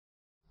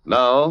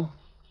Now,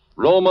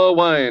 Roma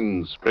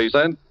Wines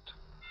present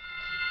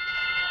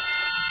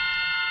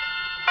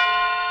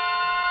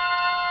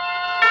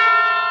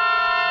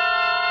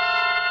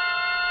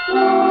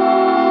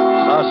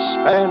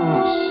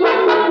Suspense.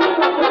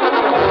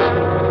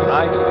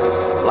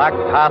 Tonight, Black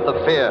Path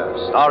of Fear,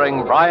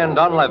 starring Brian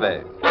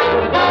Donlevy.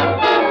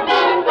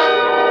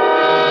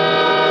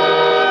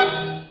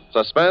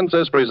 Suspense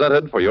is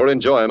presented for your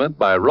enjoyment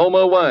by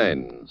Roma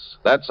Wines.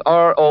 That's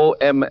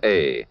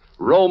R-O-M-A,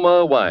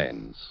 Roma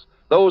Wines.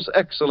 Those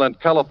excellent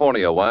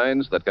California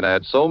wines that can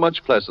add so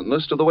much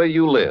pleasantness to the way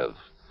you live,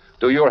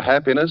 to your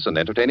happiness in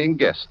entertaining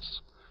guests,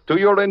 to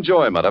your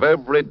enjoyment of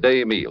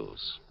everyday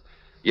meals.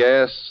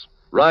 Yes,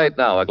 right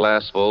now a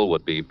glassful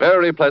would be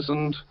very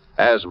pleasant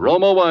as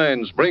Roma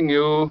Wines bring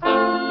you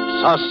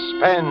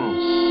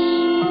Suspense.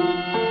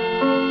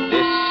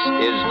 This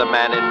is the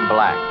Man in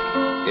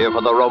Black, here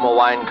for the Roma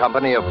Wine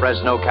Company of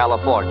Fresno,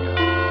 California,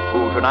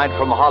 who tonight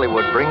from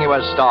Hollywood bring you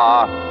as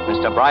star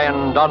Mr.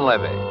 Brian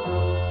Donlevy.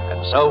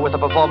 And so with the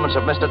performance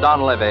of Mr.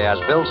 Donlevy as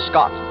Bill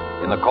Scott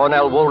in the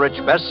Cornell Woolrich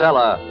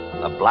bestseller,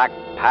 The Black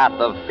Path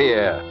of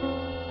Fear,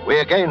 we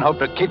again hope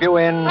to keep you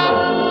in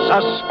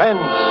suspense.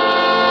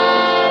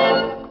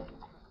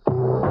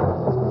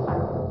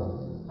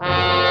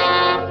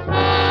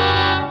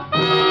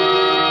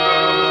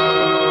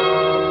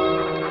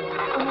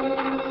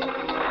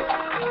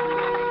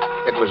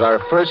 It was our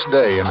first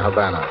day in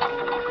Havana.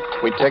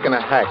 We'd taken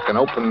a hack, an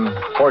open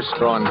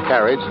horse-drawn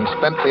carriage, and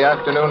spent the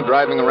afternoon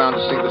driving around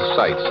to see the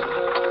sights.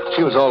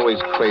 She was always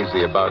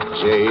crazy about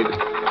jade.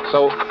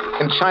 So,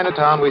 in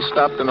Chinatown, we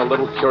stopped in a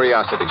little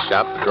curiosity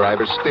shop the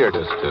driver steered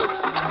us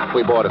to.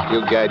 We bought a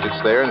few gadgets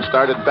there and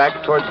started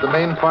back towards the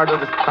main part of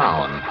the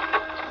town.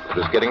 It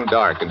was getting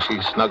dark, and she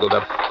snuggled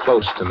up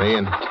close to me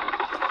in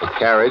the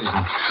carriage.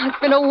 It's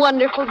been a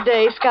wonderful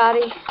day,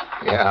 Scotty.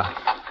 Yeah.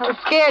 I was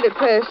scared at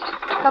first.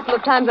 A couple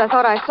of times I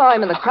thought I saw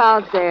him in the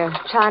crowds there,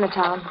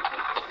 Chinatown.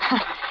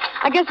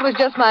 I guess it was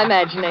just my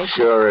imagination.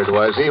 Sure it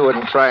was. He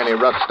wouldn't try any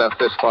rough stuff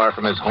this far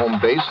from his home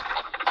base.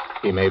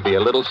 He may be a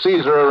little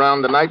Caesar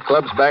around the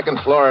nightclubs back in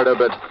Florida,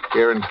 but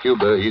here in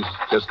Cuba, he's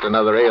just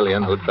another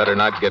alien who'd better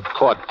not get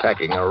caught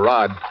packing a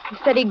rod. He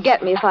said he'd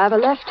get me if I ever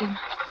left him,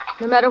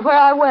 no matter where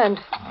I went.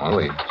 Well,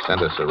 he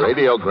sent us a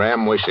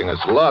radiogram wishing us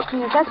luck.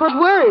 Yes, that's what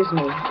worries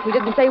me. He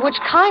didn't say which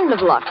kind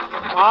of luck.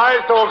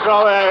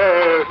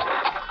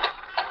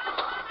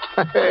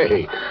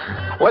 Hey,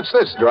 what's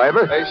this,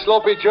 driver? Hey,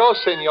 Sloppy Joe,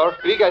 senor.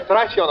 Big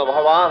attraction of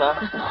Havana.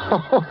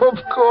 Of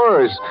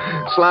course.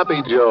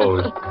 Sloppy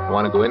Joe's.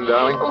 Want to go in,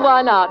 darling?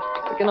 Why not?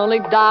 We can only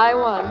die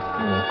once.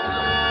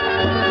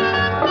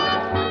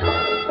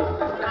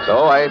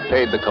 So I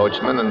paid the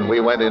coachman, and we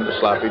went into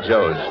Sloppy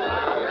Joe's.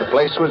 The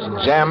place was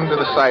jammed to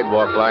the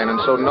sidewalk line and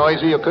so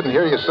noisy you couldn't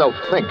hear yourself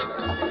think.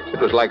 It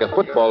was like a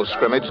football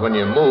scrimmage when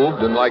you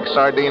moved and like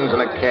sardines in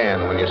a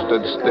can when you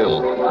stood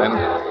still. Then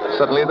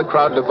suddenly the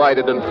crowd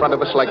divided in front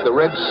of us like the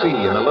Red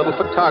Sea, and a little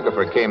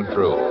photographer came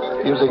through,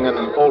 using an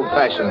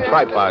old-fashioned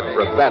tripod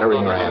for a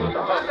battering ram.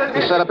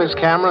 He set up his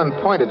camera and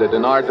pointed it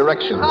in our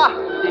direction.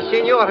 The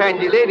senor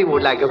and the lady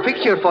would like a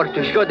picture for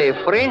to show their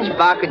friends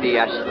back in the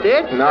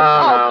estate.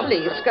 No.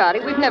 Please, Scotty.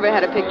 We've never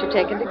had a picture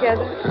taken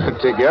together.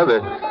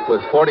 Together,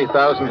 with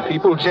 40,000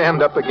 people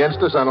jammed up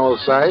against us on all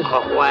sides.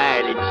 Oh,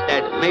 well,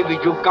 instead, maybe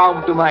you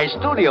come to my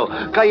studio.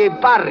 Calle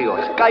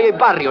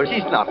Barrios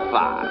is not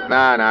far.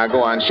 No,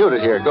 go on. Shoot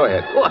it here. Go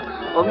ahead.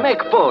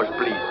 Make pose,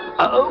 please.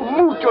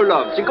 Mucho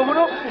love. ¿Sí, cómo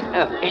no?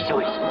 Eso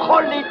es.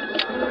 Hold it.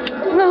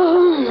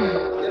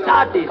 No.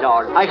 That is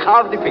all. I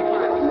have the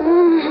picture.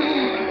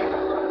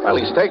 Well,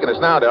 he's taking us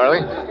now,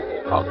 darling.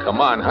 Oh, come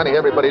on, honey.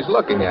 Everybody's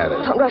looking at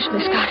us. Don't rush me,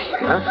 Scotty.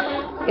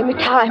 Huh? Give me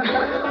time.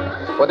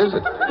 What is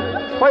it?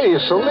 Why are you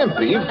so limp,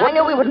 Eve? I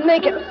knew we wouldn't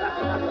make it.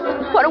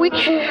 What do we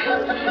care?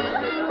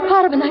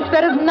 Part of a night's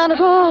better than none at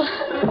all.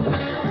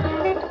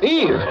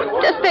 Eve!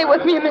 Just stay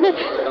with me a minute.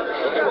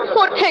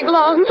 Won't take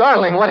long.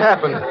 Darling, what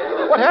happened?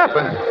 What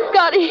happened?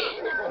 Scotty,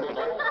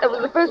 that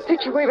was the first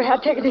picture we ever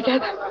had taken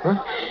together. Huh?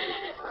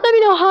 Let me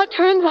know how it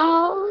turns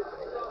out.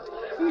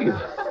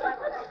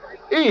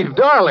 Eve,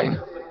 darling.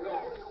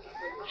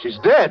 She's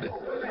dead.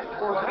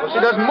 She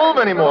doesn't move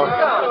anymore.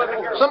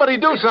 Somebody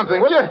do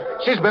something, will you?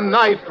 She's been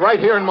knifed right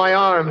here in my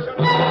arms.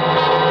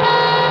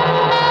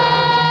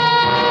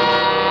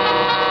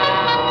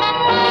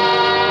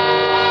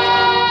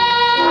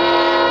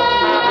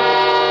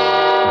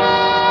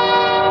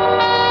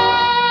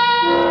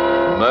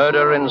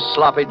 Murder in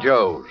Sloppy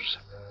Joe's.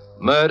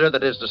 Murder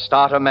that is to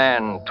start a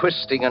man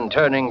twisting and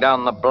turning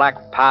down the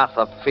black path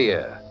of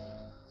fear.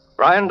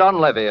 Brian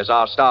Donlevy is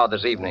our star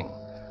this evening.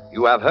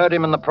 You have heard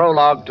him in the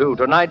prologue to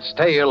tonight's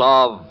tale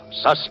of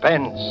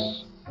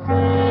Suspense.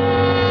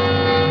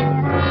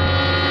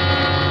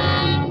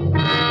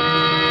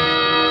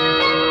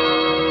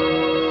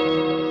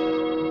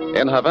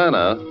 In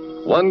Havana,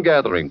 one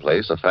gathering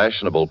place of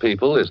fashionable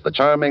people is the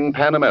charming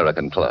Pan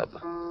American Club.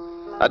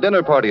 A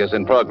dinner party is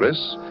in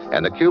progress,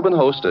 and a Cuban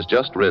host has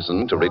just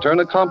risen to return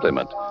a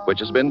compliment which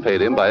has been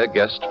paid him by a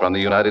guest from the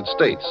United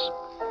States.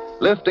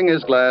 Lifting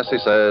his glass, he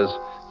says,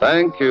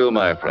 "Thank you,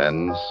 my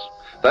friends.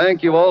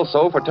 Thank you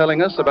also for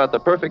telling us about the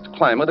perfect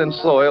climate and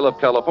soil of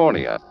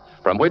California,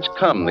 from which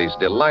come these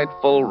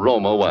delightful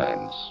Roma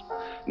wines.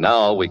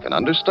 Now we can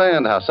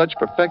understand how such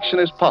perfection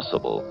is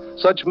possible,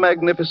 such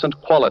magnificent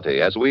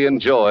quality as we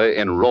enjoy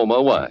in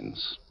Roma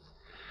wines.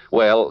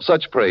 Well,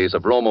 such praise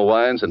of Roma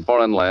wines in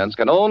foreign lands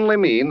can only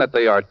mean that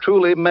they are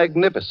truly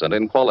magnificent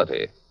in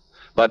quality.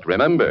 But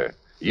remember,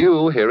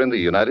 you here in the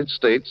United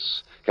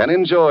States can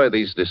enjoy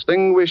these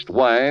distinguished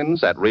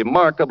wines at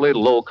remarkably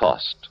low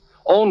cost,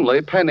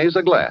 only pennies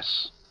a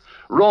glass.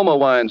 Roma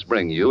wines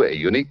bring you a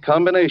unique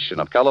combination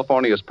of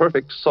California's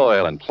perfect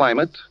soil and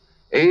climate,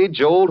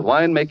 age-old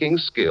winemaking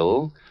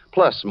skill,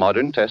 plus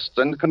modern tests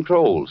and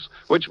controls,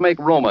 which make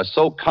Roma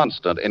so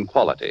constant in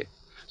quality,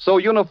 so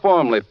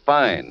uniformly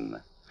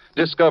fine.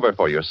 Discover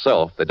for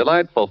yourself the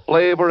delightful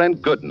flavor and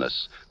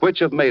goodness which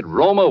have made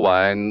Roma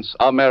wines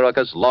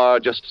America's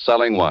largest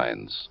selling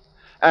wines.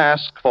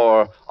 Ask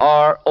for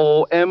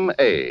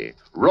ROMA,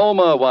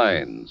 Roma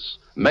wines,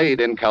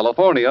 made in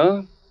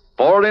California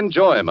for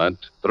enjoyment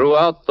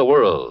throughout the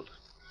world.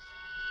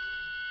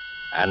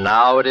 And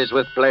now it is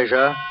with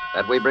pleasure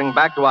that we bring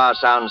back to our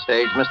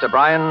soundstage Mr.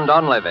 Brian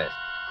Donlevy,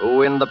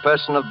 who, in the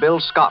person of Bill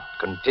Scott,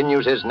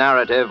 continues his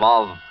narrative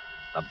of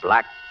The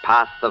Black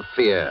Path of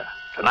Fear.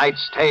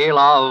 Tonight's tale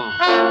of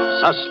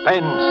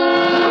suspense.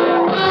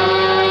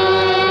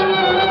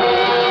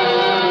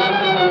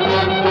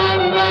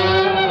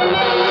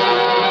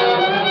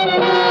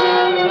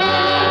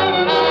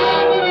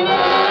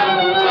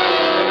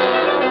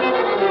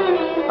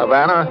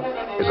 Havana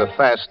is a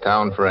fast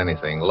town for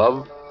anything.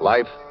 Love,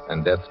 life,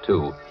 and death,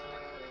 too.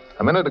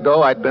 A minute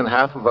ago, I'd been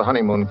half of a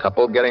honeymoon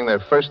couple getting their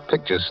first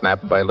picture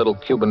snapped by a little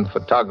Cuban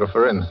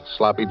photographer in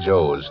Sloppy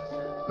Joe's.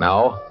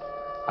 Now,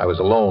 I was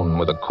alone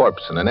with a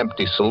corpse in an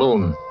empty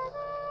saloon.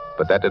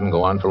 But that didn't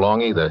go on for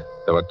long either.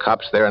 There were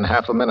cops there in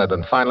half a minute,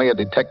 and finally a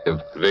detective.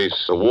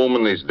 This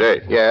woman is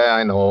dead. Yeah,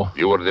 I know.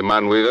 You were the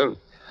man with her?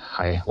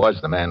 I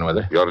was the man with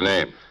her. Your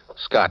name?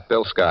 Scott,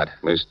 Bill Scott.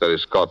 Mr.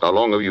 Scott, how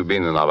long have you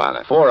been in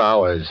Havana? 4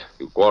 hours.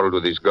 You quarreled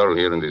with this girl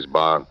here in this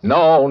bar?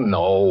 No.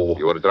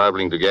 You were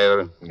traveling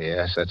together?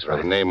 Yes, that's Her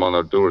right. name on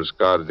her tourist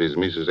card is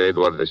Mrs.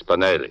 Edward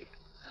Spinelli.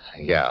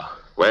 Yeah.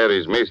 Where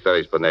is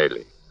Mr.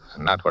 Spinelli?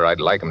 Not where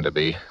I'd like him to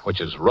be, which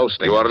is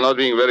roasting. You are not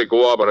being very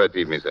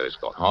cooperative, Mr.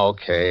 Scott.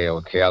 Okay.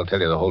 I'll tell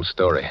you the whole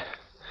story.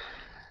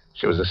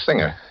 She was a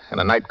singer in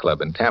a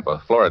nightclub in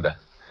Tampa, Florida.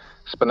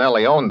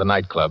 Spinelli owned the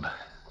nightclub.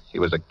 He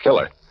was a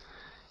killer.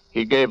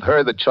 He gave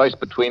her the choice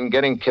between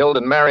getting killed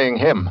and marrying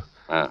him.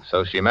 Ah.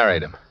 So she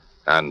married him.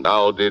 And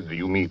how did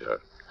you meet her?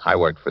 I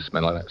worked for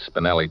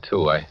Spinelli,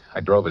 too. I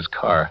drove his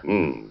car.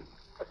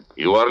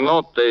 You are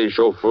not a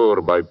chauffeur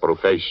by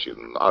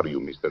profession, are you,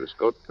 Mr.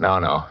 Scott?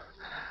 No.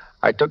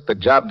 I took the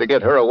job to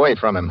get her away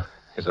from him.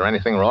 Is there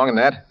anything wrong in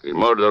that? The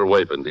murder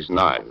weapon, this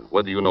knife.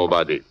 What do you know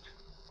about it?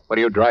 What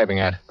are you driving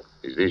at?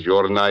 Is this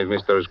your knife,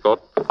 Mr.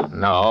 Scott?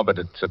 No, but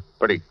it's a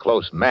pretty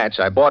close match.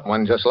 I bought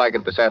one just like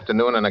it this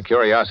afternoon in a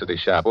curiosity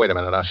shop. Wait a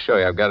minute, I'll show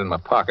you. I've got it in my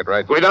pocket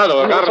right there.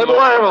 Cuidado, agarra.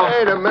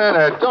 Wait a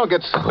minute. Don't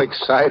get so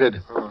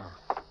excited.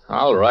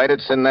 All right,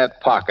 it's in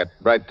that pocket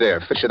right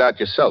there. Fish it out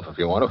yourself if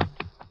you want to.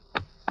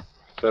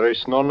 There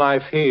is no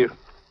knife here.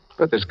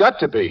 But there's got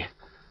to be.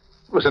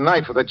 It was a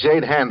knife with a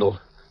jade handle,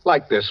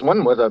 like this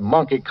one, with a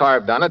monkey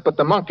carved on it, but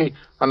the monkey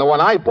on the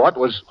one I bought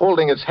was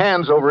holding its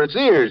hands over its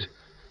ears.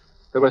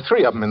 There were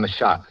 3 of them in the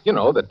shop. You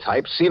know, the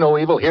type, see no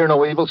evil, hear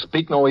no evil,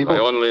 speak no evil. I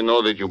only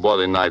know that you bought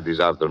a knife this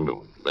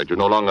afternoon, that you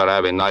no longer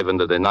have a knife and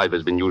that the knife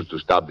has been used to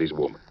stop this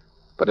woman.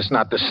 But it's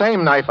not the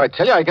same knife, I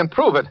tell you. I can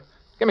prove it.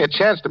 Give me a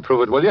chance to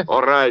prove it, will you?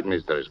 All right,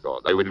 Mr.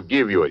 Scott. I will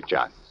give you a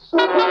chance.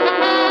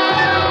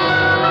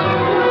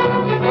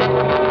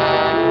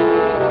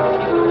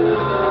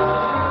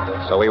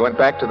 So we went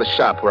back to the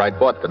shop where I'd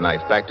bought the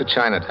knife, back to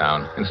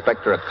Chinatown.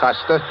 Inspector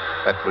Acosta,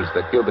 that was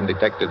the Cuban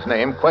detective's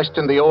name,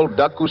 questioned the old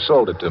duck who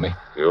sold it to me.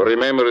 You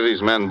remember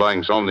this man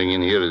buying something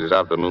in here this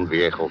afternoon,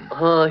 Viejo?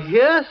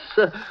 Yes.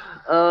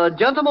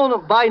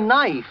 Gentleman buy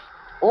knife.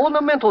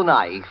 Ornamental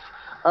knife.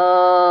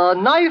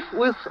 Knife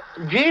with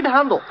jade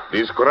handle.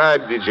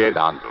 Describe the jade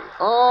handle.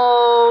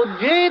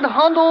 Jade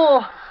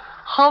handle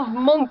have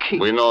monkey.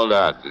 We know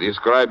that.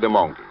 Describe the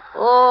monkey.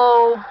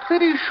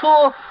 Pretty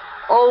sure.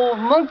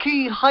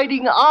 Monkey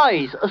hiding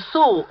eyes.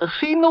 So,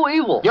 see no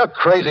evil. You're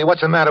crazy.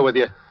 What's the matter with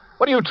you?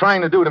 What are you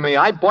trying to do to me?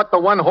 I bought the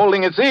one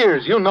holding its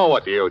ears. You know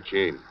it. Tio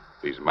Chin,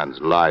 this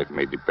man's life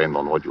may depend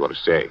on what you are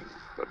saying.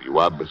 Are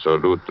you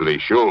absolutely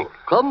sure?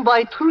 Come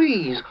by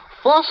 3s.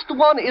 First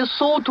one is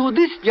sold to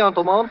this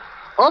gentleman.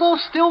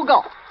 Other still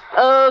got.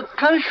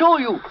 Can show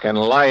you. Can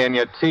lie in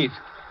your teeth.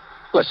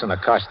 Listen,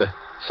 Acosta.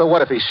 So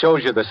what if he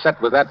shows you the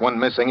set with that one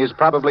missing? He's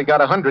probably got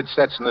 100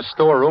 sets in the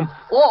storeroom.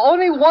 Or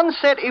only one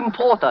set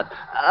important.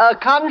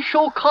 Can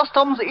show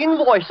customs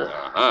invoices.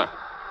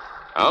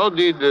 How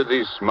did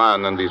this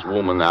man and this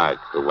woman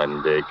act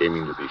when they came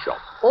into the shop?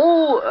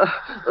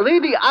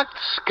 Lady act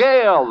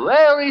scared.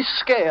 Very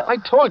scared. I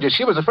told you,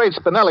 she was afraid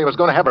Spinelli was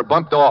going to have her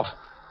bumped off.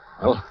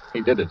 Well, he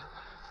did it.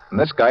 And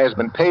this guy has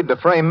been paid to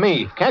frame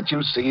me. Can't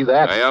you see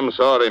that? I am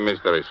sorry,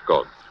 Mr.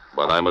 Scott,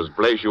 but I must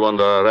place you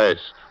under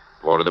arrest.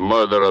 for the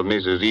murder of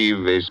Mrs.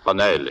 Eve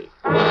Spinelli.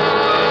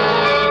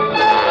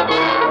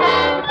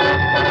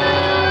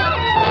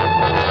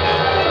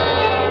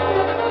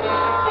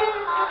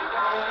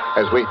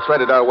 As we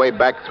threaded our way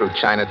back through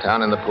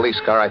Chinatown in the police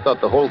car, I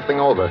thought the whole thing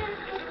over.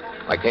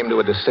 I came to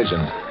a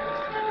decision.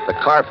 The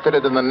car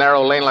fitted in the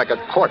narrow lane like a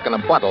cork in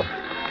a bottle.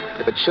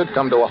 If it should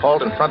come to a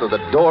halt in front of the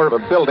door of a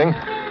building,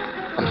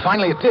 and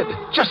finally it did.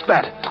 Just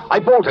that. I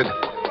bolted.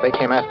 They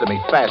came after me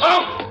fast.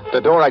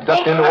 The door I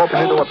ducked into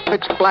opened into a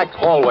pitch-black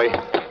hallway.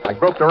 I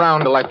groped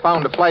around till I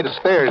found a flight of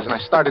stairs, and I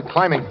started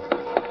climbing.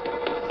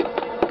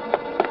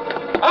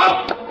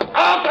 Up!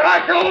 Up, and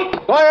I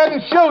shoot! Go ahead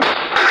and shoot!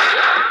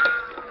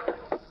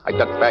 I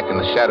ducked back in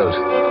the shadows,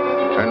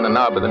 turned the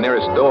knob of the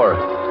nearest door,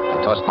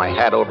 and tossed my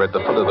hat over at the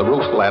foot of the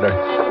roof ladder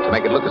to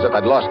make it look as if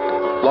I'd lost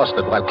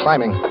it while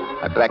climbing.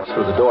 I backed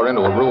through the door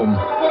into a room.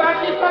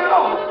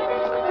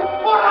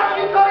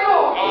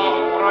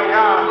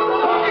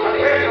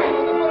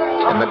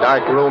 In the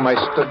dark room, I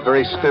stood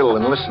very still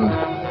and listened.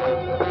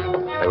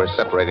 They were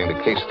separating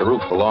to case the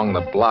roof along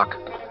the block.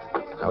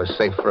 I was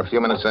safe for a few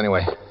minutes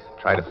anyway.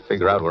 Tried to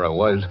figure out where I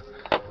was.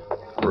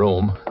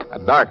 Room. A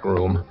dark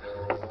room.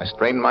 I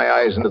strained my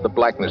eyes into the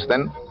blackness.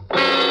 Then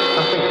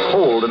something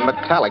cold and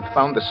metallic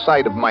found the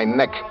side of my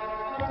neck.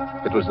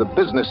 It was the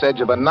business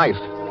edge of a knife.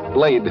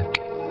 Blade.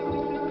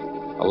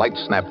 A light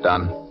snapped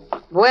on.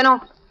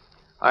 Bueno.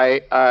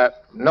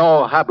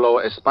 No hablo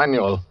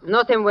español.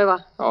 No te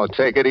muevas. Oh,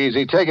 take it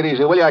easy,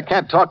 will you? I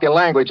can't talk your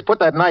language. Put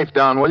that knife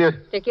down, will you?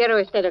 Te quiero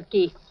estar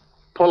aquí.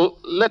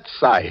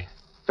 Polizei.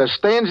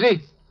 Verstehen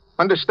Sie?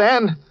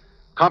 Understand?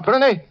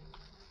 Comprende?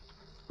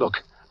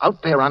 Look,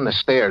 out there on the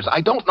stairs,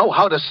 I don't know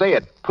how to say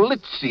it.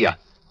 Polizia.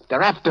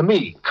 They're after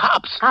me.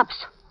 Cops.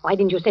 Cops? Why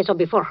didn't you say so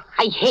before?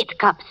 I hate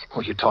cops.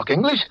 Oh, you talk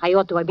English? I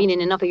ought to have been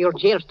in enough of your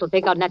jails to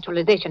take out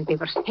naturalization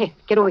papers. Hey,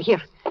 get over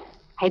here.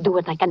 I do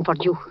what I can for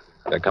you.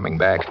 They're coming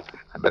back.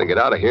 I better get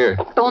out of here.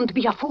 Don't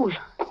be a fool.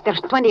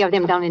 There's 20 of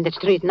them down in the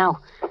street now.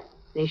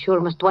 They sure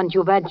must want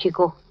you bad,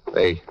 Chico.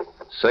 They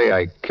say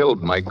I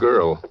killed my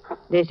girl.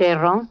 They say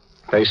wrong?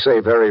 They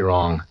say very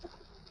wrong.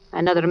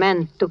 Another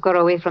man took her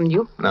away from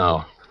you?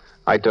 No.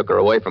 I took her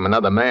away from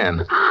another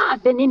man.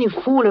 Then any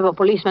fool of a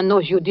policeman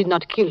knows you did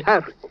not kill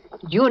her.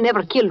 You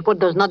never killed what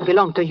does not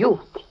belong to you.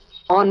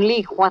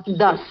 Only what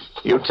does.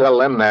 You tell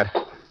them that.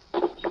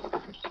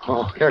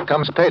 Oh, here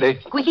comes payday.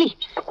 Quickly,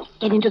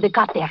 get into the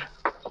cot there.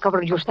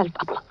 Cover yourself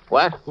up.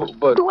 What?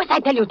 But... Do as I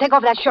tell you. Take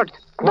off that shirt.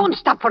 Don't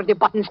stop for the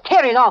buttons.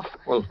 Tear it off.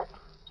 Well...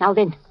 Now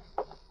then,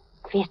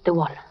 face the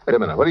wall. Wait a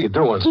minute. What are you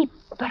doing? Keep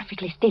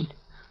perfectly still.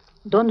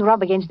 Don't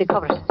rub against the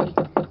covers. See?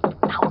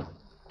 Now,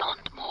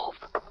 don't move.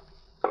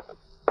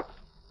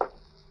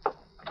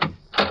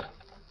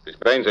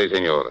 Dispense,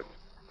 señor.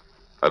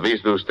 ¿Ha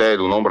visto usted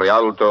un hombre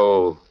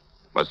alto,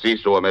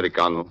 macizo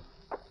americano?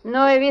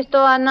 No he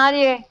visto a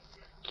nadie.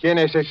 ¿Quién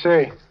es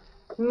ese?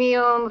 Mi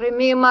hombre,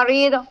 mi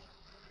marido.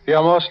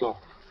 Llamémoslo.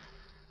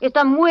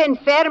 Está muy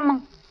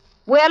enfermo.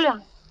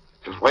 Vuela.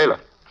 Vuela.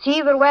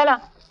 Sí,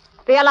 vuela.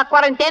 Ve a la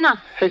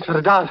cuarentena. Es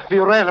verdad,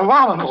 Viorella,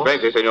 vámonos.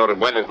 Dispense, señor.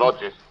 Buenas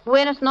noches.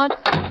 Buenas noches.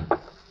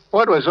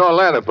 What was all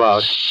that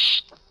about?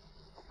 Shh.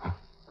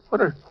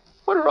 What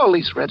are all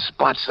these red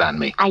spots on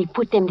me? I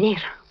put them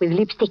there with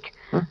lipstick.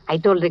 Huh? I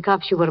told the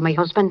cops you were my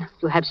husband.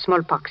 You have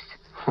smallpox.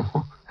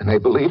 And they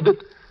believed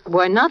it?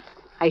 Why not?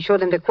 I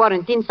showed them the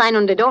quarantine sign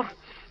on the door.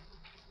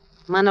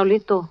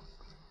 Manolito,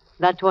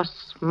 that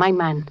was my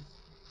man.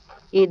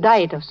 He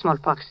died of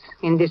smallpox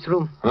in this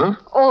room. Huh?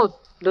 Oh,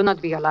 do not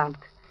be alarmed.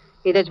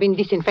 It has been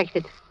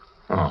disinfected.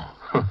 Oh.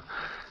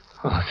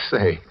 Oh,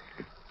 say,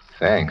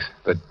 thanks.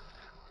 But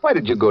why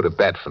did you go to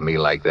bat for me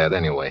like that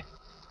anyway?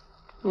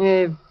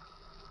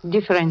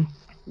 Different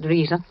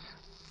reasons.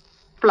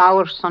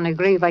 Flowers on a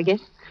grave, I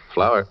guess.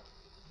 Flower?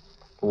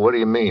 What do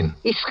you mean?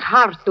 It's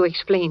hard to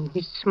explain.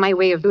 It's my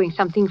way of doing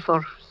something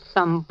for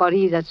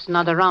somebody that's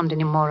not around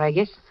anymore, I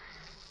guess.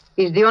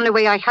 It's the only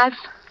way I have.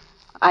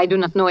 I do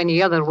not know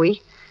any other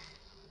way.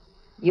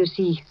 You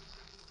see,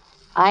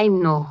 I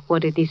know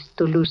what it is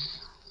to lose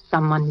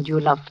someone you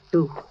love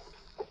too.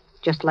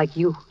 Just like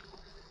you.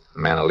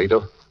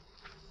 Manolito?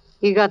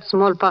 He got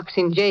smallpox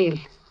in jail.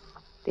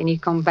 Then he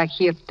come back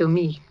here to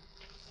me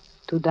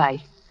to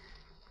die.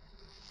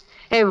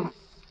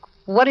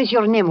 What is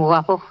your name,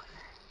 Guapo?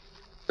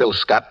 Bill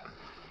Scott.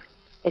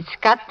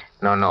 Scott?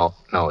 No,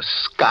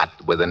 Scott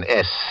with an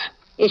S.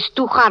 It's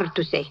too hard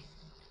to say.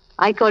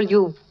 I call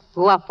you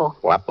Guapo.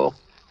 Guapo?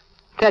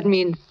 That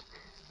means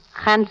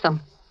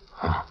handsome.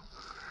 Oh.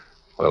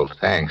 Well,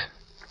 thanks.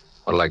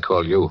 What'll I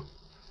call you?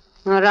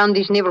 Around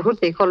this neighborhood,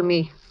 they call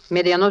me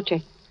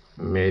Medianoche.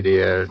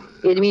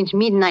 It means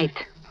midnight.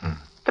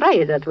 Try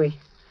it that way.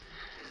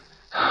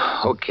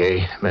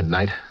 Okay,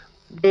 midnight.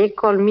 They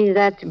call me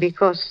that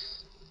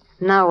because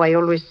now I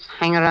always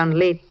hang around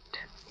late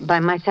by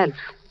myself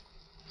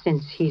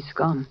since he's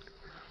gone.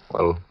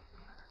 Well,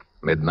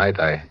 midnight,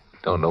 I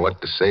don't know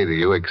what to say to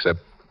you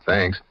except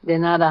thanks. De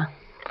nada.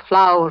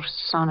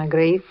 Flowers on a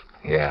grave.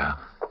 Yeah.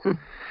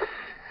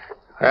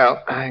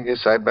 Well, I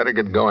guess I better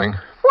get going.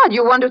 What do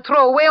you want to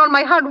throw away all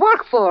my hard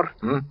work for?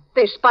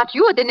 They spot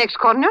you at the next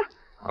corner.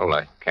 Well,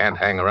 I can't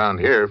hang around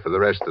here for the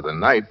rest of the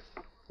night.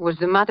 What's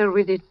the matter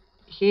with it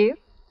here?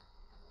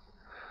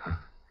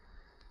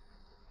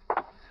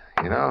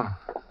 You know,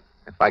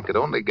 if I could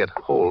only get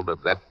hold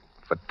of that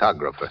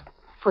photographer.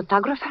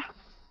 Photographer?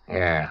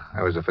 Yeah,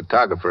 there was a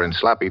photographer in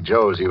Sloppy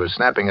Joe's. He was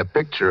snapping a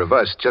picture of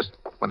us just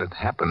when it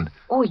happened.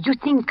 Oh, you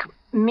think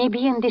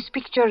maybe in this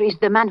picture is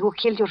the man who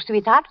killed your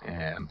sweetheart?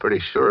 Yeah, I'm pretty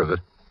sure of it.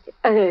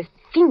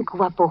 Think,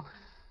 Guapo.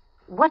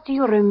 What do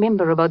you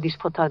remember about this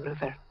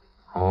photographer?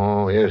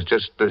 Oh, he's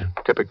just a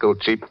typical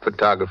cheap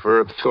photographer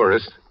of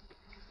tourists.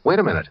 Wait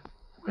a minute.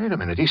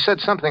 He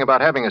said something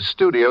about having a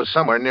studio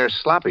somewhere near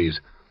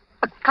Sloppy's.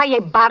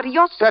 Calle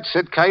Barrios? That's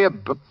it, Calle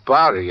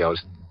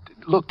Barrios.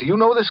 Look, do you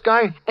know this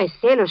guy?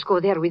 Sailors go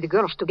there with the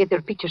girls to get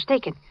their pictures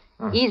taken.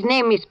 His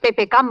name is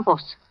Pepe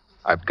Campos.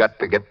 I've got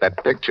to get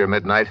that picture,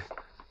 Midnight.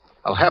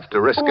 I'll have to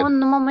risk it.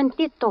 Un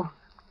momentito.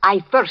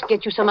 I first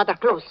get you some other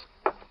clothes.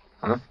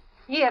 Huh?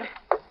 Here.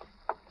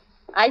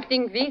 I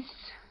think this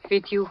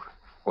fit you.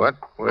 What?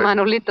 Where?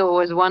 Manolito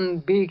was one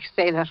big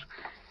sailor.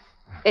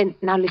 And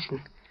now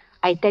listen.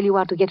 I tell you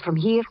how to get from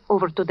here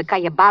over to the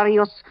Calle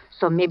Barrios,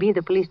 so maybe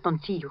the police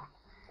don't see you.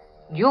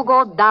 You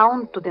go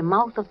down to the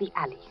mouth of the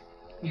alley.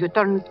 You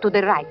turn to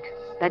the right.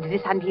 That's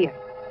this hand here.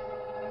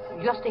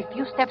 Just a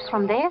few steps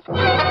from there.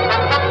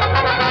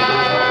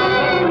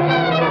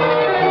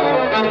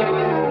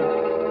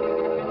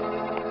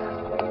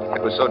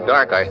 It was so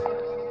dark,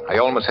 I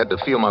almost had to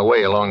feel my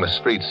way along the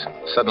streets.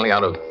 Suddenly,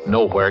 out of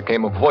nowhere,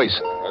 came a voice.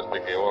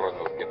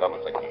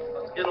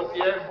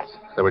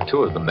 There were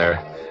two of them there,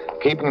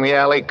 keeping the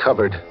alley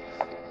covered.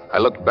 I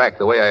looked back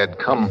the way I had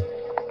come.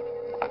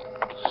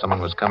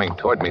 Someone was coming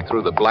toward me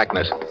through the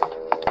blackness.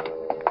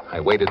 I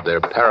waited there,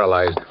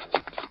 paralyzed.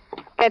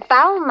 ¿Qué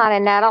tal,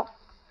 marinero?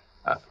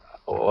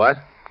 What?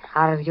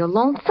 Are you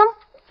lonesome?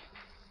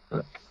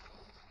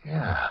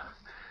 Yeah.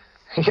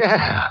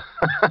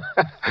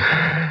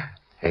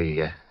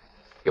 Hey,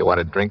 you want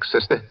a drink,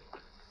 sister?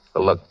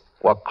 Well, look,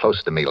 walk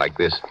close to me like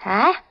this.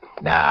 Huh?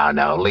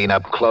 Now, lean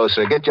up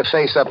closer. Get your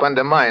face up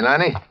under mine,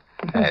 honey.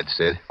 That's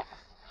it.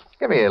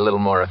 Give me a little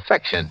more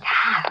affection.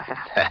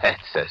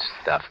 That's the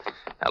stuff.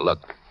 Now,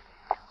 look.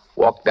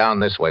 Walk down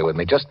this way with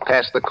me, just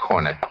past the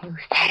corner. You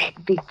said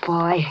it, big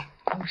boy.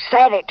 You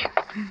said it.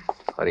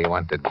 What do you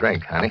want to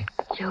drink, honey?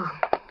 You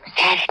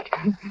said it.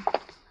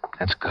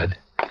 That's good.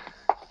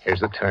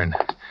 Here's the turn.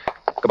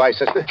 Goodbye,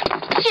 sister.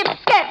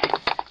 Shipskit!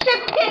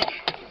 Shipskit!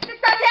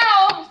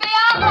 Tateo! Te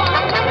amo!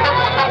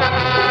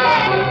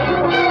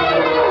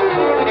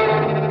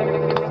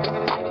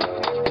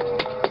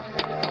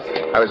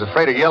 I was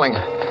afraid of yelling.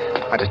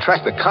 I'd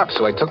attract the cops,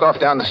 so I took off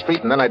down the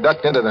street, and then I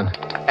ducked into the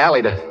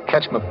alley to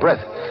catch my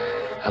breath.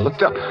 I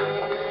looked up.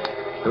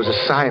 There was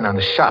a sign on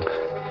the shop.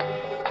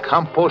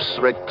 Campos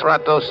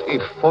Retratos y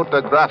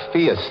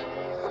Fotografías.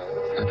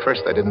 At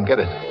first, I didn't get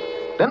it.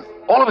 Then,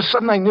 all of a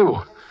sudden, I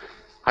knew.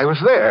 I was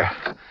there.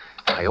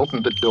 I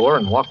opened the door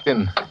and walked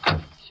in.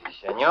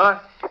 Senor?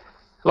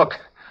 Look,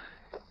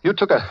 you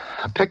took a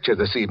picture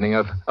this evening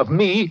of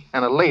me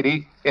and a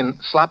lady in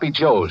Sloppy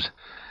Joe's.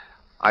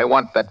 I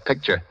want that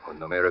picture.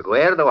 No me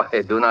recuerdo.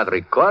 I do not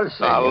recall,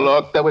 senor. Now,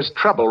 look, there was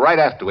trouble right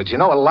afterwards. You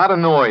know, a lot of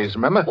noise,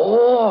 remember?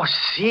 Oh,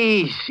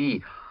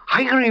 see.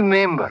 I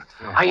remember.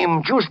 Yeah. I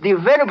am just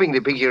developing the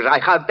pictures I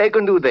have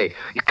taken today.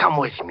 You come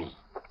with me.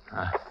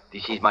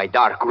 This is my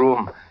dark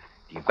room.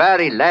 The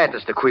very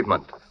latest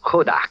equipment.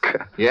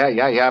 Kodak.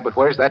 Yeah, but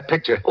where's that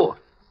picture? Oh,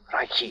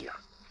 right here.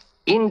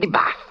 In the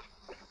bath.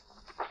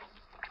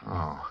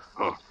 Oh.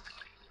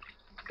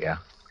 Yeah.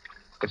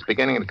 It's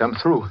beginning to come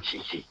through.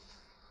 See.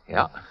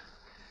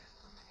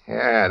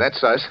 Yeah,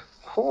 that's us.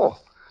 Oh,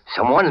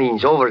 someone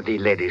leans over the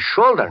lady's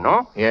shoulder,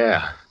 no?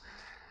 Yeah,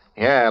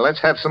 let's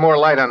have some more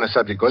light on the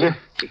subject, will you?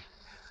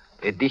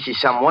 This is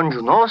someone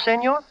you know,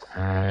 senor?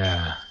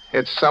 Yeah.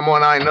 It's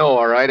someone I know,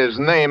 all right. His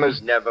name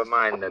is... Never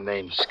mind the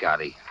name,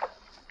 Scotty.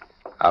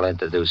 I'll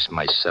introduce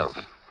myself.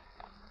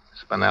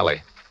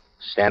 Spinelli.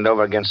 Stand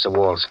over against the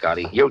wall,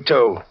 Scotty. You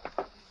too.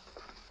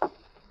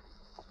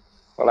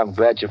 Well, I'm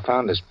glad you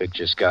found this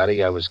picture,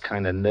 Scotty. I was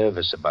kind of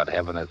nervous about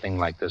having a thing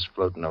like this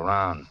floating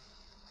around.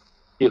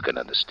 You can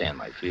understand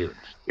my feelings.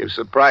 You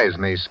surprised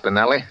me,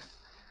 Spinelli.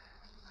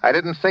 I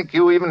didn't think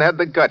you even had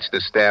the guts to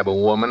stab a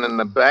woman in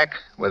the back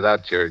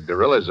without your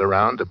gorillas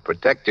around to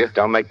protect you.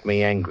 Don't make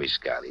me angry,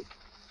 Scotty.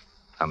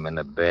 I'm in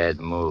a bad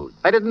mood.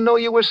 I didn't know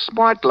you were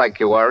smart like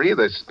you are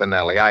either,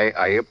 Spinelli.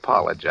 I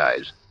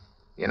apologize.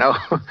 You know,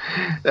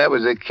 that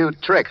was a cute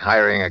trick,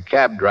 hiring a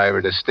cab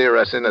driver to steer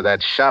us into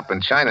that shop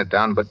in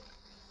Chinatown, but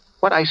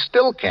what I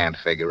still can't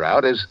figure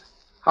out is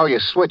how you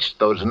switched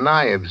those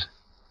knives.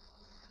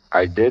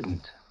 I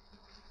didn't.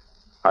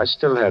 I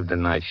still have the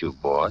knife you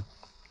bought.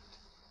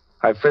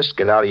 I frisked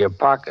it out of your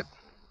pocket.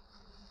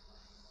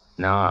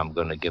 Now I'm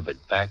going to give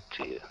it back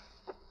to you.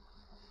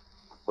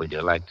 Would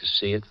you like to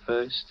see it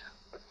first?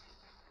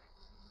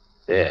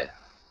 There.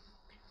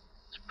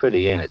 It's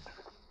pretty, ain't it?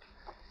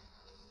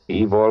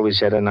 Eve always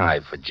had an eye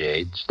for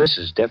jades. This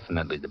is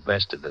definitely the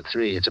best of the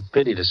three. It's a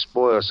pity to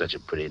spoil such a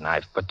pretty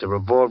knife, but the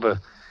revolver,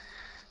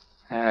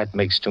 it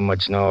makes too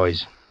much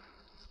noise.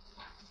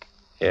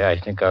 Yeah, I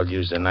think I'll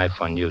use the knife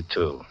on you,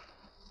 too.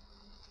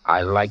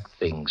 I like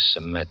things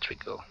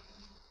symmetrical.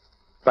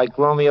 Like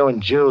Romeo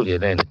and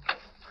Juliet, ain't it?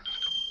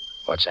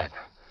 What's that?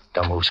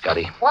 Don't move,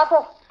 Scotty.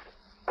 Wapo,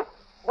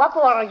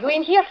 are you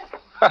in here?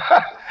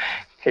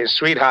 His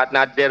sweetheart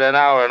not dead an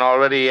hour, and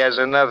already he has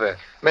another.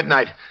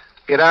 Midnight.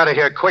 Get out of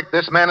here quick.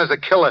 This man is a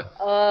killer.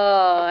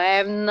 Oh,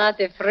 I'm not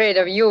afraid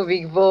of you,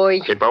 big boy.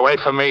 Keep away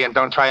from me and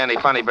don't try any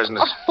funny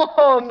business.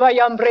 Oh, my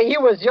hombre, he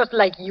was just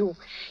like you.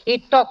 He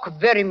talk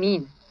very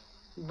mean.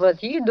 But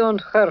he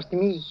don't hurt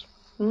me.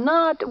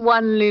 Not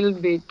one little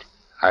bit.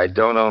 I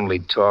don't only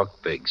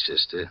talk, big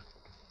sister.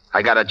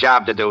 I got a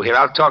job to do here.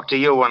 I'll talk to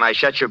you when I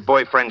shut your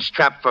boyfriend's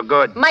trap for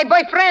good. My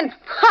boyfriend?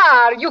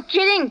 Ha, are you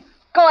kidding?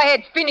 Go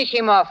ahead, finish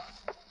him off.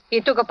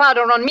 He took a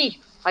powder on me.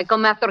 I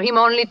come after him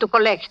only to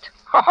collect.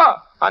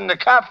 On the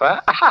cuff, huh?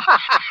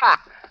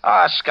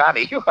 Oh,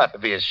 Scotty, you ought to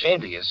be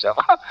ashamed of yourself.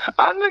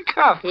 On the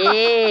cuff.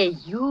 Hey,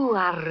 you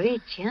are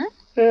rich, huh?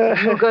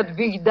 You got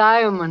big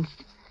diamonds.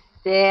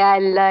 Say, I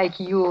like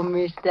you,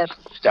 mister.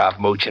 Stop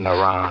mooching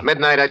around.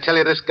 Midnight, I tell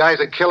you, this guy's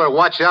a killer.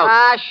 Watch out.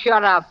 Ah,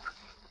 shut up.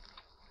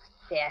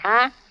 Say,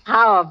 huh?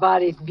 How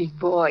about it, big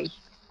boy?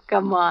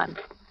 Come on.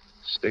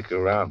 Stick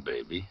around,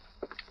 baby.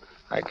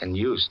 I can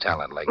use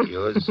talent like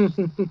yours.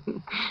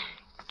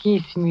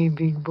 Kiss me,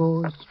 big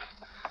boy.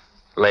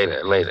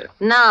 Later.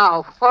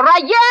 Now. All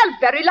right, yell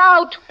very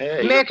loud.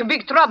 Hey, Make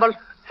big trouble.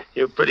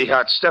 You're pretty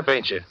hot stuff,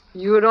 ain't you?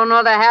 You don't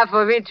know the half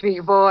of it,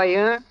 big boy,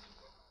 huh?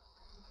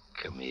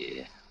 Come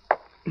here.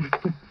 Now,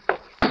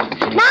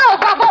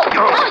 Bravo!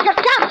 Now, your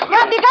chance.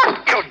 Grab the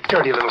gun. You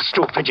dirty little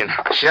stool pigeon.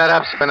 Shut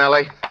up,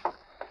 Spinelli.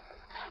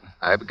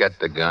 I've got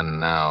the gun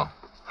now.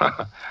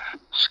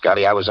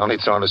 Scotty, I was only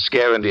throwing a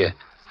scare into you.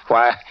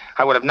 Why,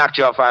 I would have knocked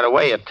you off right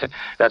away if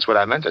that's what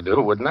I meant to do,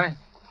 wouldn't I?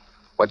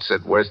 What's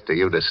it worth to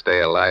you to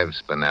stay alive,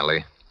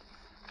 Spinelli?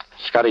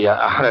 Scotty,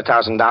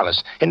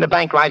 $100,000 in the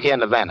bank right here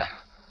in Havana.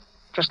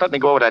 Just let me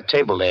go over that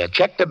table there.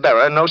 Check the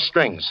bearer, no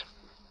strings.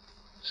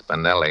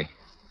 Spinelli,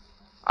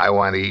 I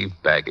want Eve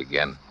back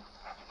again.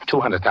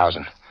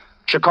 200,000.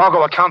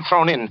 Chicago account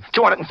thrown in.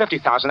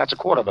 250,000. That's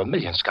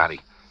 $250,000,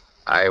 Scotty.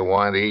 I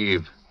want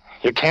Eve.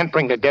 You can't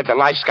bring the dead to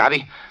life,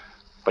 Scotty,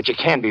 but you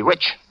can be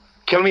rich.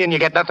 Kill me and you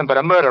get nothing but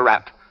a murder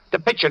rap. The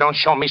picture don't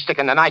show me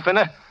sticking the knife in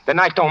her. The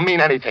knife don't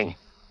mean anything.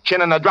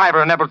 Chin and the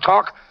driver never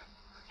talk.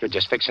 You're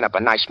just fixing up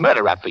a nice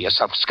murder rap for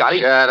yourself,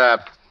 Scotty. Shut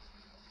up.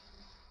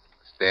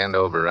 Stand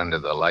over under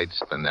the light,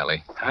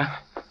 Spinelli. Huh?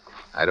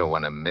 I don't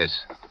want to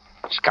miss.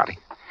 Scotty.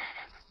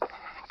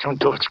 Don't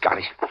do it,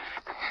 Scotty.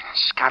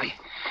 Scotty.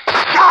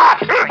 Ah!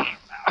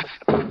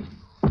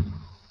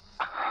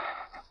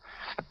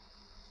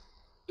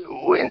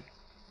 Win.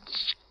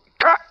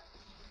 Scott.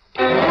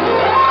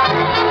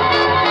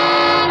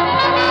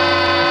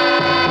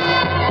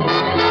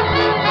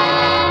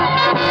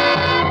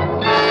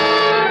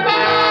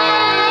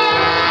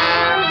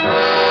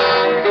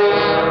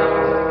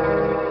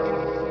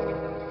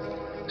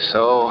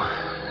 So,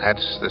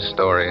 that's the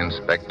story,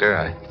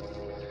 Inspector.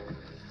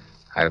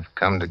 I've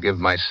come to give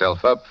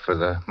myself up for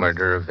the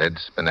murder of Ed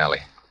Spinelli.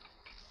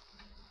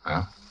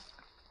 Well,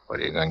 what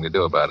are you going to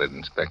do about it,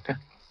 Inspector?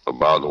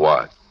 About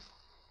what?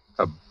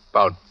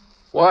 About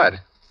what?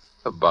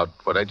 About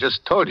what I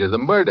just told you, the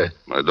murder.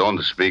 I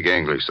don't speak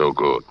English so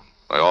good.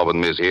 I often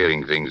miss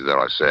hearing things that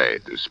are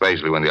said,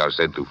 especially when they are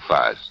said too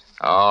fast.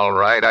 All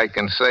right, I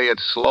can say it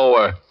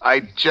slower. I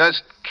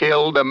just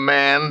killed a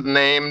man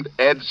named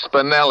Ed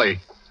Spinelli.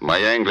 My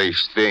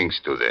English stinks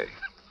today.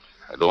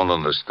 I don't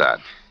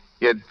understand.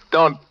 You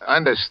don't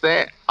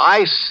understand?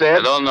 I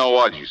said... I don't know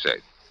what you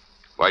said.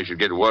 If I should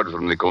get word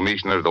from the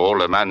commissioner to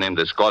hold a man named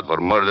Scott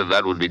for murder,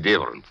 that would be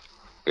different.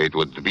 It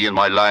would be in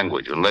my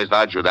language. Unless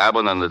that should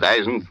happen, and it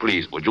hasn't,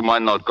 please, would you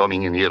mind not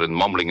coming in here and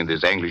mumbling in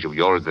this English of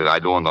yours that I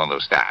don't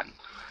understand?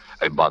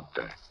 But,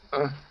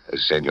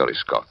 Senor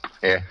Scott.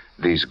 Yeah?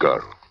 This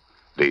girl,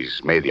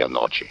 this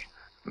medianoche.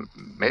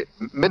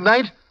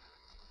 Midnight?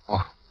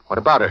 Oh, what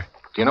about her?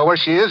 Do you know where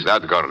she is?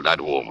 That girl,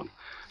 that woman.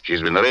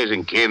 She's been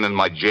raising Cain in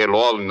my jail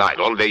all night,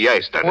 all day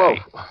yesterday.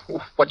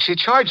 Whoa. What's she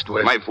charged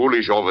with? My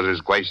foolish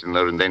officers questioned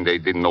her, and then they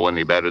didn't know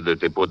any better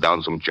that they put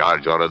down some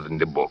charge other than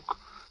the book.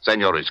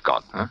 Senor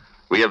Scott,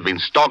 we have been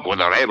stuck with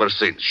her ever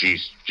since.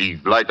 She's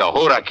like a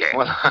hurricane.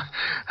 Well,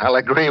 I'll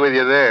agree with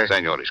you there.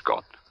 Senor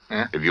Scott,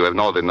 Yeah? if you have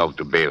not enough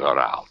to bail her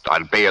out,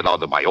 I'll pay it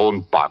out of my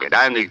own pocket.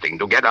 Anything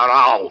to get her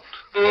out.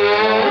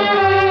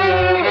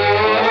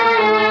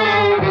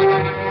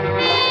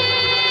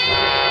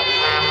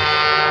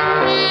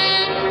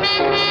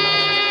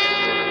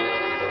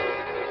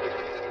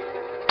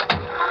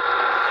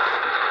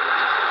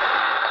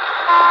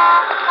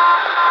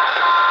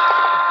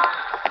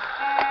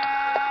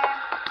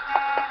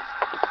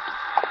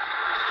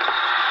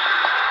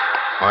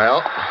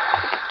 Well,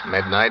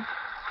 midnight.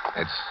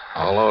 It's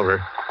all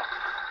over.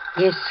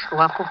 Yes,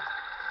 Guapo.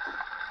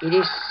 It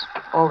is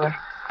over.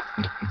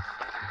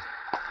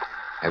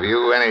 Have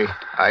you any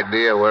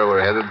idea where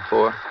we're headed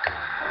for?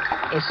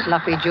 A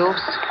Sloppy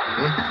Joe's.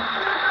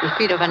 The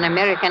feet of an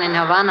American in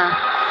Havana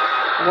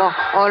walk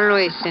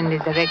always in the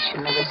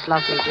direction of a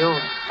Sloppy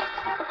Joe's.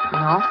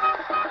 No?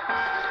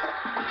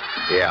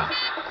 Yeah.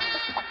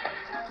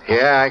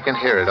 Yeah, I can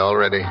hear it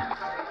already.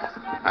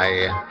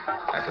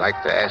 I'd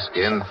like to ask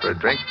you in for a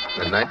drink,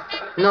 Midnight.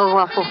 No,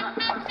 Guapo.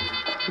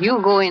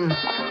 You go in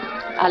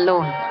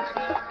alone.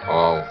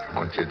 Oh,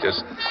 won't you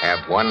just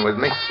have one with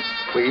me,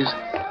 please?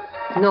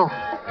 No.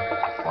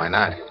 Why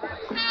not?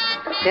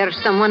 There's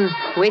someone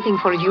waiting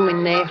for you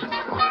in there.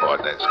 Oh,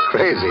 that's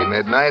crazy,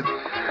 Midnight.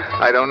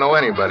 I don't know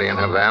anybody in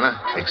Havana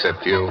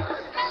except you.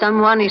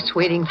 Someone is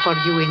waiting for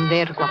you in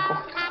there, Guapo.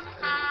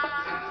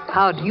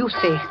 How do you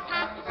say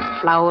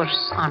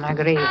flowers on a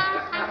grave?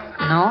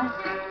 No?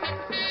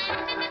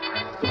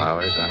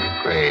 Flowers on a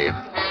grave.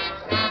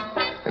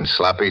 And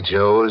Sloppy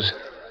Joe's?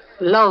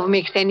 Love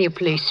makes any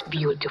place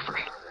beautiful.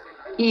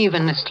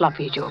 Even a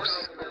Sloppy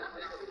Joe's.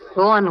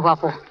 Go on,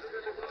 Guapo.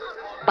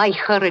 Buy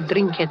her a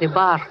drink at the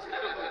bar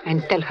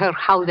and tell her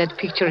how that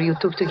picture you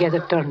took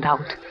together turned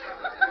out.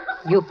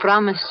 You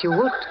promised you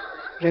would,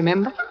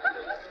 remember?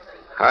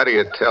 How do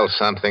you tell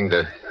something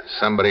to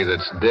somebody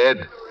that's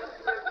dead?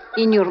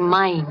 In your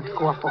mind,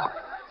 Guapo.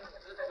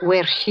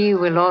 Where she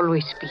will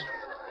always be.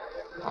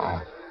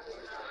 Oh.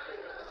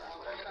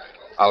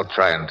 I'll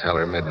try and tell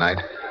her,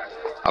 Midnight.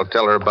 I'll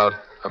tell her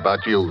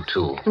about you,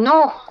 too.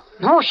 No,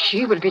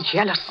 she will be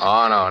jealous.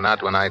 Oh, no,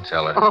 not when I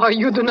tell her. Oh,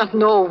 you do not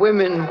know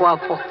women,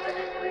 Guapo.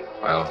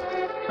 Well,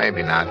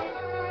 maybe not.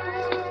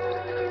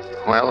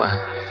 Well,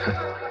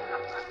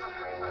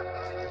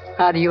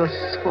 Adios,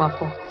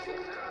 Guapo.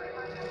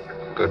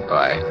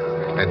 Goodbye,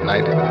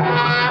 Midnight.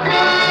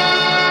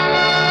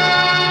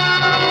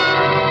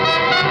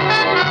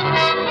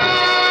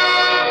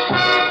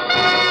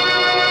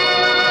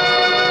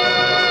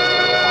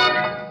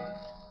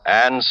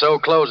 And so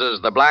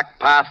closes The Black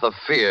Path of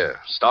Fear,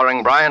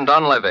 starring Brian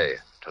Donlevy.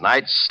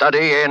 Tonight's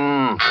study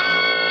in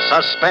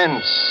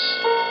Suspense.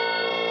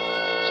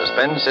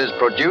 Suspense is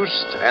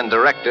produced and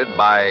directed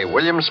by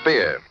William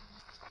Spear.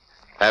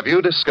 Have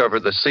you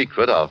discovered the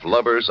secret of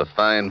lovers of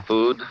fine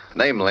food?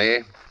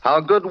 Namely,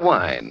 how good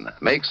wine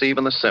makes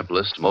even the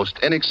simplest, most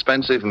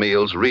inexpensive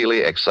meals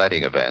really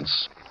exciting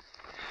events?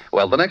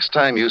 Well, the next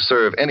time you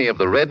serve any of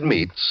the red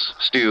meats,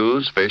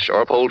 stews, fish,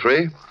 or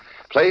poultry,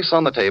 place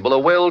on the table a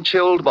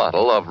well-chilled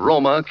bottle of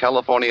Roma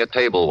California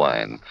table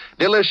wine.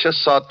 Delicious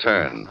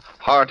sauterne,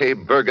 hearty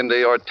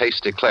burgundy, or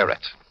tasty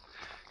claret.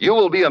 You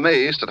will be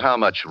amazed at how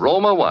much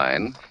Roma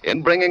wine,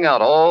 in bringing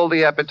out all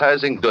the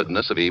appetizing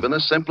goodness of even the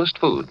simplest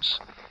foods,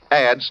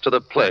 adds to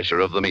the pleasure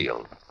of the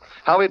meal.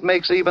 How it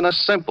makes even a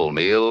simple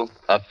meal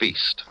a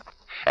feast.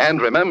 And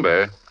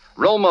remember,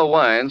 Roma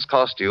wines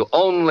cost you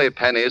only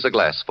pennies a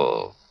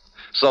glassful.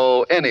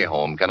 So any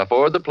home can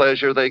afford the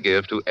pleasure they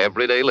give to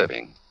everyday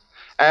living.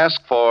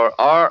 Ask for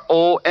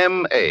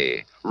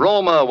ROMA,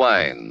 Roma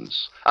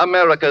Wines,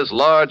 America's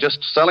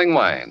largest selling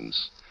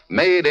wines,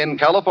 made in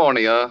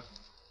California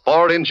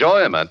for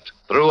enjoyment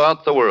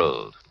throughout the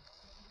world.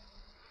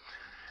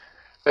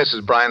 This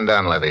is Brian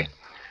Donlevy.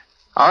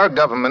 Our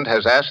government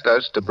has asked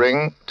us to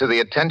bring to the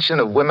attention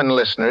of women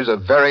listeners a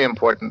very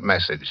important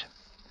message.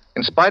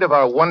 In spite of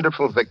our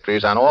wonderful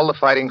victories on all the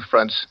fighting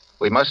fronts,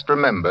 we must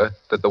remember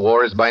that the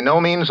war is by no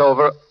means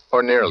over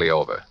or nearly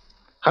over.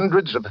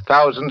 Hundreds of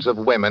thousands of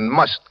women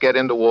must get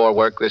into war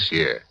work this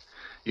year.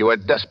 You are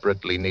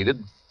desperately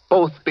needed,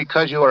 both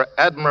because you are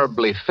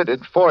admirably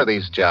fitted for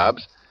these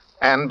jobs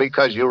and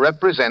because you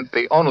represent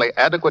the only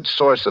adequate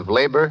source of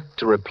labor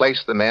to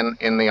replace the men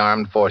in the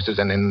armed forces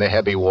and in the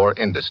heavy war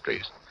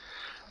industries.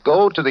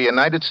 Go to the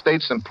United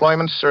States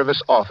Employment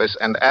Service office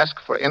and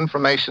ask for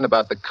information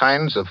about the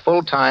kinds of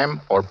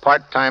full-time or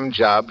part-time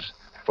jobs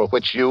for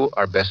which you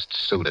are best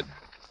suited.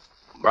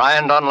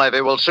 Brian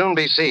Donlevy will soon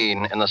be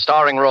seen in the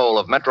starring role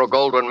of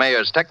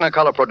Metro-Goldwyn-Mayer's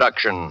Technicolor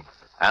production,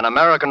 An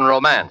American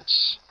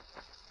Romance.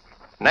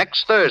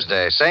 Next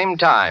Thursday, same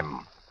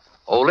time,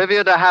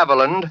 Olivia de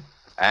Havilland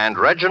and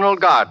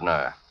Reginald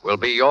Gardner will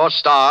be your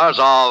stars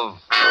of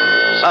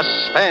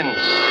Suspense.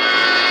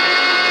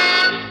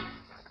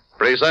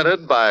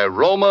 Presented by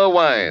Roma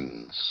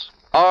Wines,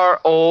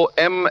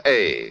 ROMA,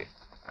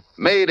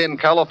 made in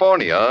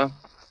California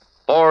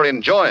for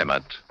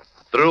enjoyment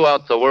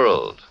throughout the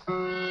world.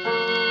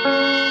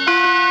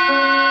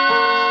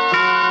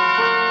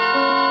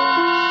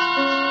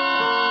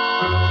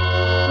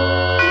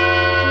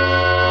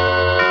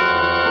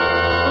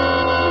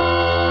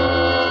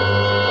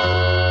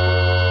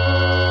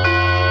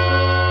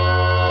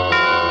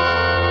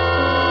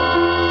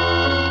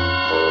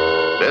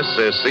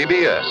 This is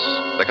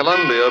CBS, the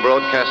Columbia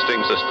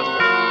Broadcasting System.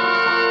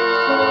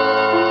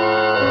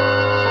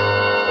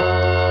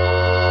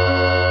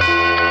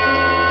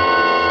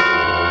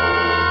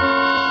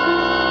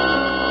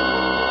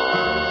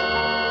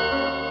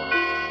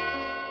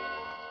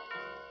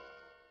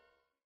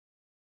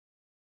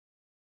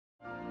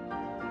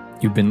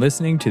 You've been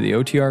listening to the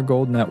OTR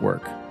Gold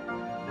Network.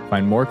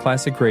 Find more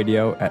classic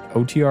radio at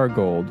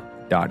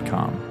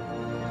otrgold.com.